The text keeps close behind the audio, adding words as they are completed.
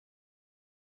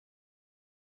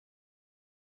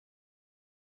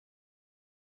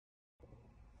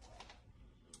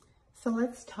So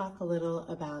let's talk a little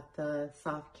about the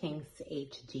SofKINX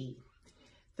HD.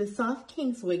 The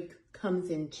SofKINX wig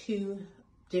comes in two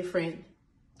different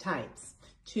types,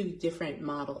 two different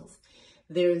models.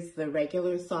 There's the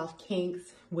regular SofKINX,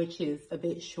 which is a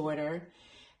bit shorter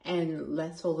and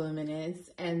less voluminous.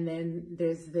 And then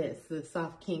there's this, the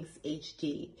SofKINX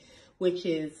HD, which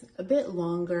is a bit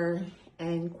longer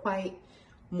and quite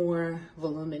more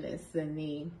voluminous than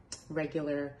the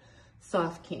regular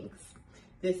SofKINX.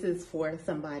 This is for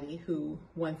somebody who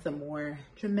wants a more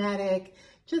dramatic,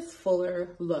 just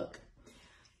fuller look.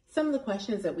 Some of the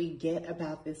questions that we get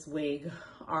about this wig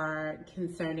are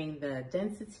concerning the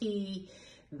density,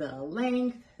 the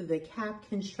length, the cap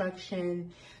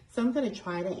construction. So I'm going to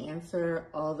try to answer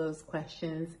all those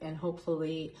questions and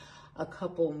hopefully a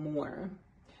couple more.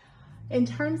 In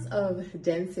terms of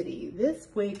density, this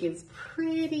wig is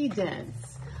pretty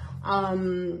dense.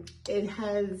 It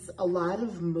has a lot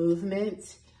of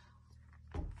movement,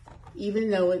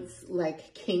 even though it's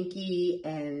like kinky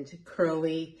and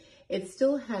curly. It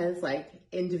still has like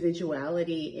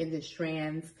individuality in the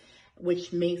strands,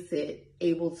 which makes it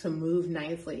able to move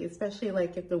nicely, especially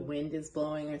like if the wind is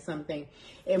blowing or something,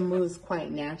 it moves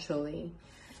quite naturally.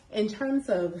 In terms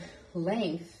of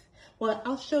length, well,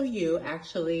 I'll show you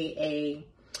actually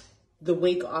the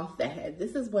wig off the head.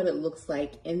 This is what it looks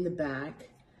like in the back.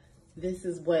 This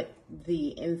is what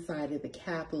the inside of the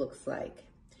cap looks like.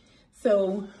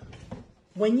 So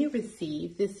when you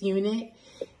receive this unit,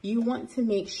 you want to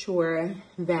make sure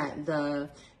that the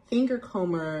finger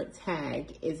comber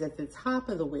tag is at the top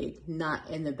of the wig, not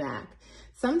in the back.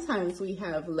 Sometimes we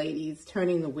have ladies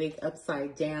turning the wig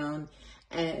upside down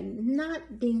and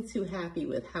not being too happy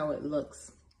with how it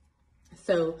looks.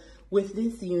 So with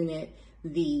this unit,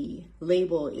 the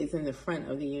label is in the front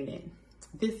of the unit.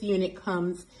 This unit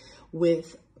comes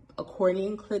with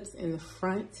accordion clips in the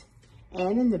front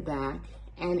and in the back.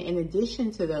 And in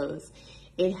addition to those,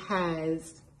 it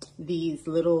has these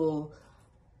little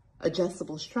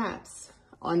adjustable straps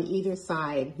on either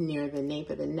side near the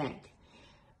nape of the neck.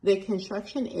 The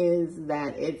construction is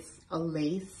that it's a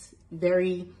lace,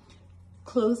 very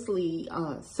closely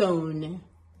sewn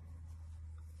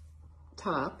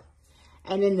top.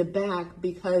 And in the back,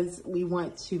 because we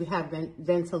want to have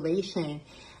ventilation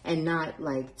and not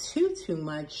like too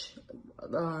much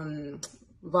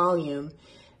volume,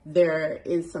 there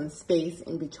is some space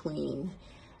in between.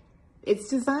 It's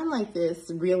designed like this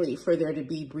really for there to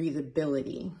be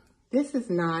breathability. This is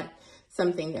not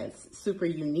something that's super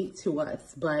unique to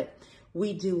us, but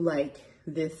we do like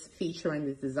this feature in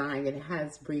the design, that it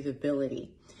has breathability.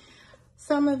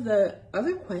 Some of the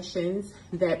other questions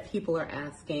that people are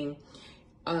asking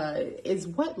is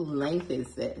what length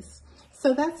is this?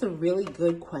 So that's a really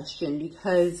good question,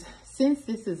 because since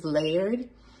this is layered,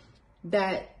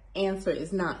 that answer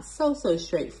is not so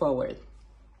straightforward.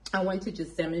 I want to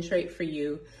just demonstrate for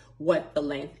you what the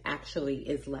length actually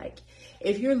is like.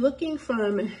 If you're looking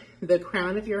from the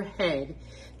crown of your head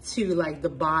to like the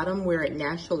bottom where it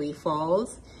naturally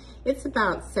falls, it's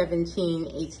about 17,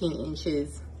 18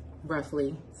 inches,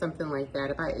 roughly, something like that,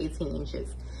 about 18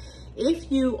 inches.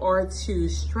 If you are to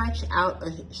stretch it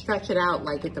out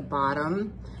like at the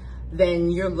bottom, then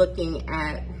you're looking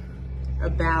at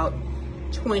about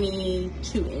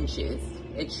 22 inches.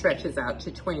 It stretches out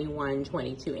to 21,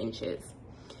 22 inches.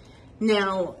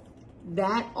 Now,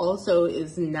 that also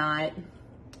is not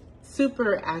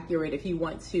super accurate if you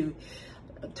want to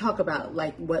talk about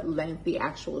like what length the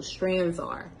actual strands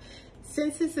are.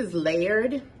 Since this is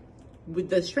layered,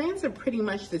 the strands are pretty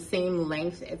much the same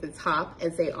length at the top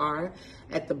as they are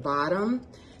at the bottom.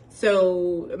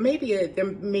 So maybe there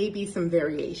may be some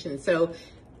variation. So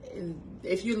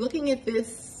if you're looking at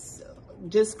this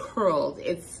just curled,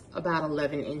 it's about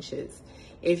 11 inches.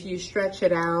 If you stretch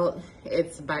it out,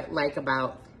 it's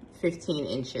about 15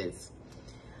 inches.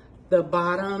 The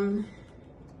bottom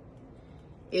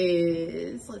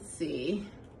is, let's see,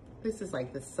 this is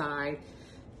like the side.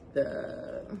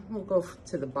 We'll go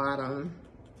to the bottom.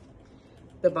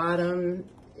 The bottom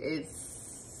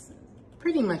is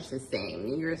pretty much the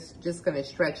same. You're just gonna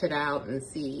stretch it out and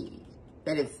see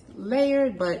that it's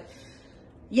layered, but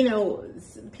you know,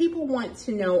 people want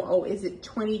to know, oh, is it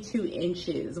 22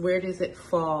 inches? Where does it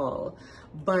fall?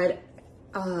 But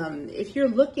if you're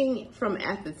looking from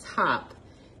at the top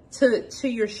to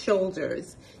your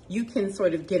shoulders, you can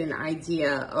sort of get an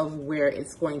idea of where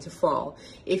it's going to fall.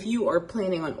 If you are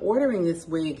planning on ordering this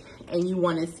wig and you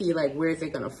want to see like where is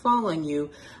it going to fall on you,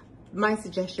 my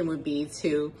suggestion would be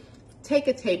to take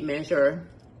a tape measure,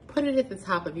 put it at the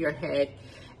top of your head,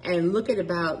 and look at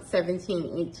about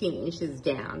 17, 18 inches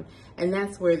down. And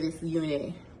that's where this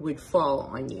unit would fall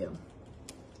on you.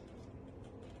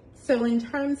 So in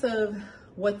terms of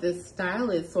what the style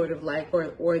is sort of like,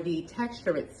 or the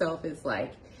texture itself is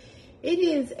like, it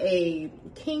is a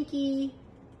kinky,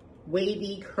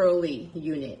 wavy, curly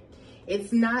unit.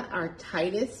 It's not our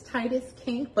tightest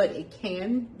kink, but it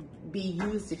can be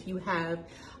used if you have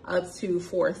up to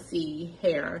 4C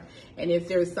hair. And if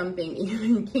there's something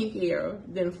even kinkier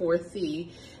than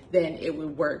 4C, then it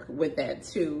would work with that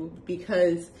too,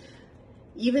 because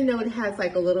even though it has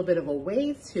like a little bit of a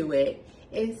wave to it,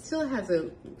 it still has a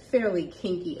fairly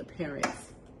kinky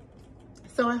appearance.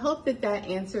 So I hope that that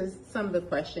answers some of the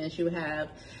questions you have.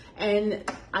 And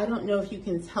I don't know if you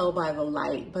can tell by the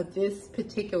light, but this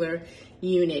particular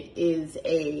unit is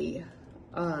a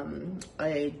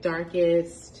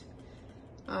darkest,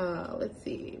 let's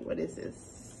see, what is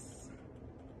this?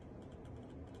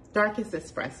 Darkest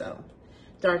espresso,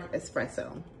 dark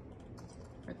espresso.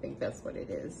 I think that's what it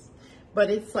is. But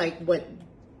it's like what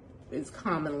is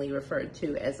commonly referred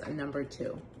to as a number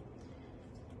 2.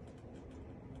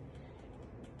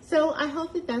 So I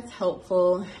hope that that's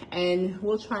helpful, and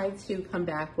we'll try to come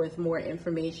back with more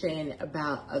information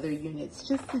about other units,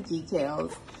 just the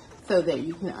details, so that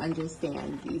you can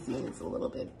understand these units a little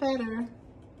bit better.